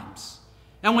lifetimes.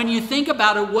 And when you think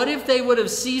about it, what if they would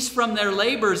have ceased from their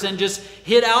labors and just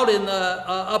hid out in the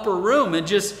upper room and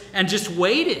just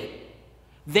waited?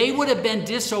 They would have been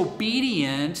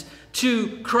disobedient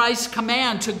to Christ's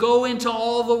command to go into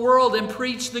all the world and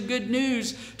preach the good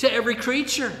news to every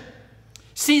creature.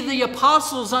 See, the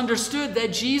apostles understood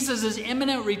that Jesus'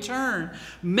 imminent return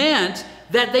meant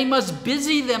that they must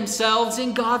busy themselves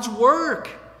in God's work.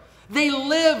 They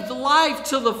lived life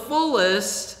to the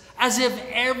fullest, as if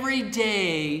every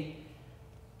day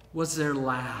was their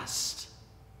last.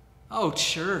 Oh,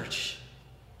 church.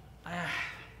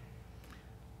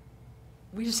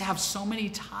 We just have so many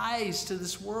ties to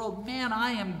this world. Man,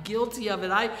 I am guilty of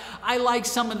it. I like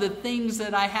some of the things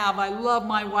that I have. I love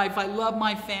my wife. I love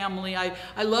my family. I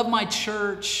love my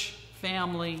church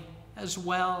family as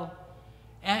well.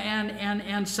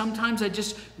 And sometimes I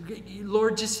just,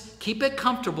 Lord, just keep it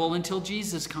comfortable until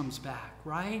Jesus comes back,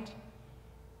 right?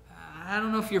 I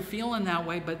don't know if you're feeling that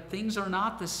way, but things are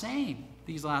not the same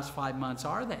these last 5 months,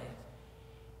 are they?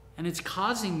 And it's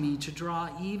causing me to draw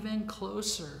even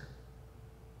closer.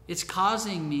 It's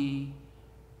causing me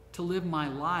to live my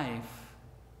life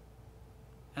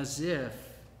as if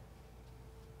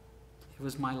it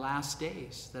was my last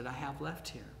days that I have left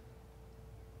here.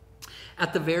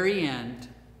 At the very end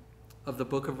of the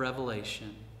book of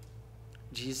Revelation,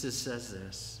 Jesus says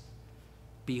this,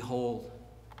 "Behold,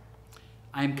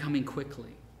 I am coming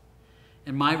quickly,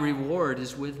 and my reward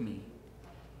is with me,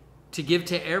 to give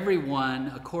to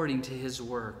everyone according to his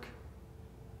work.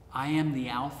 I am the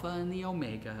Alpha and the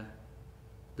Omega,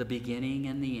 the beginning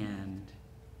and the end,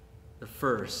 the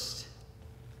first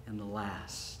and the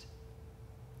last."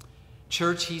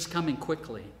 Church, he's coming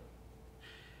quickly.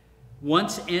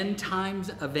 Once end times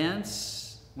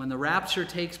events, when the rapture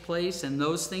takes place and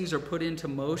those things are put into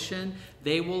motion,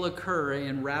 they will occur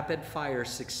in rapid fire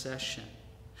succession.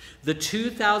 The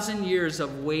 2,000 years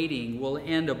of waiting will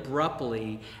end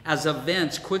abruptly as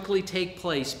events quickly take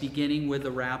place, beginning with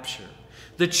the rapture.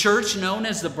 The church, known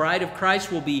as the bride of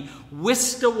Christ, will be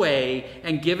whisked away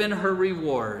and given her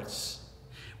rewards.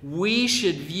 We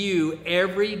should view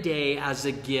every day as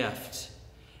a gift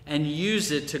and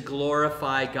use it to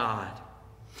glorify God.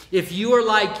 If you are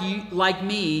like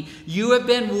me, you have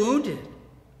been wounded.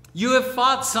 You have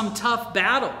fought some tough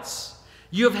battles.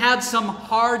 You have had some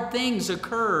hard things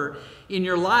occur in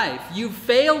your life. You've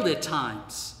failed at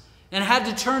times and had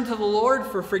to turn to the Lord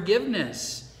for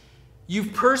forgiveness.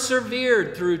 You've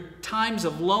persevered through times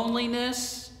of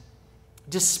loneliness,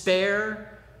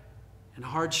 despair, and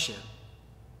hardship.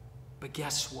 But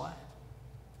guess what?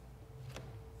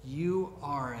 You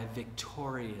are a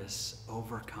victorious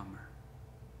overcomer.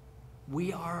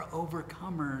 We are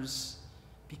overcomers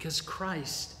because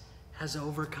Christ has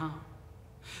overcome.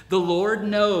 The Lord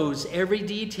knows every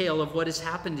detail of what has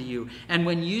happened to you. And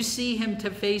when you see him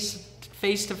face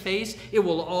to face, it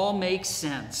will all make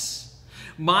sense.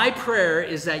 My prayer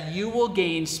is that you will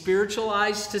gain spiritual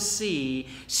eyes to see,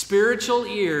 spiritual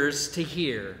ears to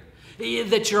hear,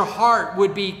 that your heart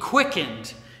would be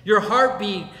quickened. Your heart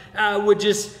would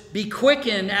just be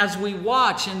quickened as we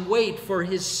watch and wait for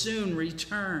his soon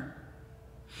return.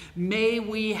 May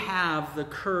we have the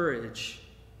courage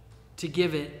to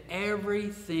give it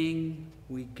everything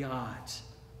we got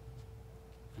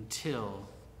until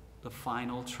the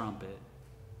final trumpet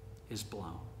is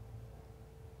blown.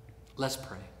 Let's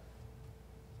pray.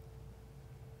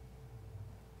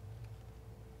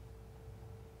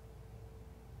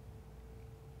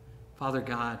 Father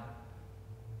God,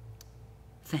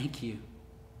 thank you.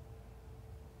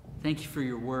 Thank you for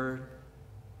your word.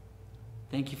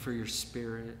 Thank you for your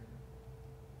spirit.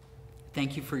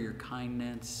 Thank you for your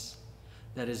kindness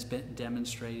that has been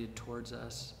demonstrated towards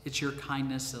us. It's your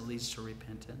kindness that leads to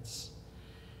repentance.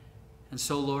 And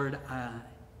so, Lord,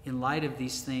 in light of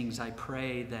these things, I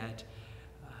pray that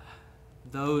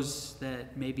those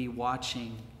that may be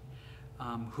watching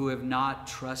who have not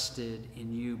trusted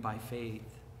in you by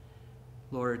faith,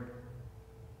 Lord,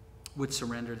 would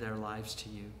surrender their lives to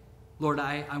you. Lord,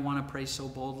 I want to pray so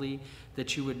boldly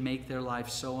that you would make their life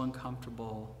so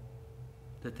uncomfortable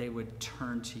that they would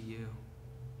turn to you.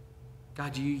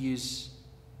 God, you use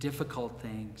difficult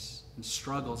things and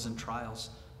struggles and trials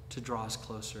to draw us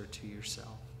closer to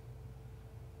yourself.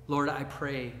 Lord, I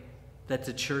pray that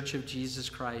the Church of Jesus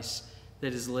Christ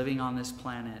that is living on this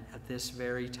planet at this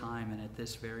very time and at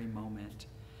this very moment,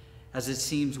 as it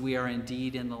seems we are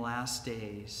indeed in the last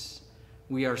days,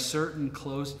 we are certainly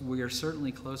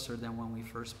closer than when we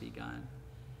first begun.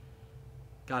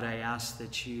 God, I ask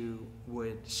that you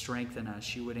would strengthen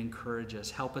us, you would encourage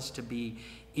us, help us to be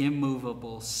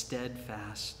immovable,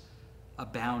 steadfast,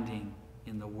 abounding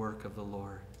in the work of the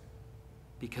Lord,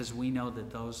 because we know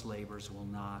that those labors will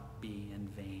not be in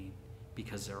vain,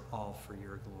 because they're all for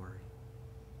your glory.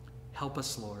 Help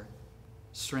us, Lord.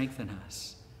 Strengthen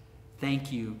us.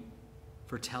 Thank you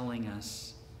for telling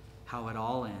us how it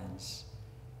all ends,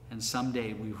 and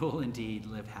someday we will indeed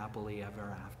live happily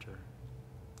ever after.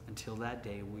 Until that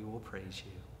day, we will praise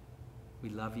you. We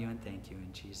love you and thank you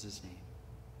in Jesus' name.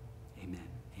 Amen.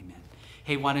 Amen.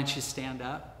 Hey, why don't you stand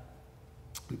up?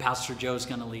 And Pastor Joe's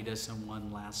going to lead us in one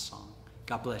last song.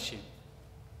 God bless you.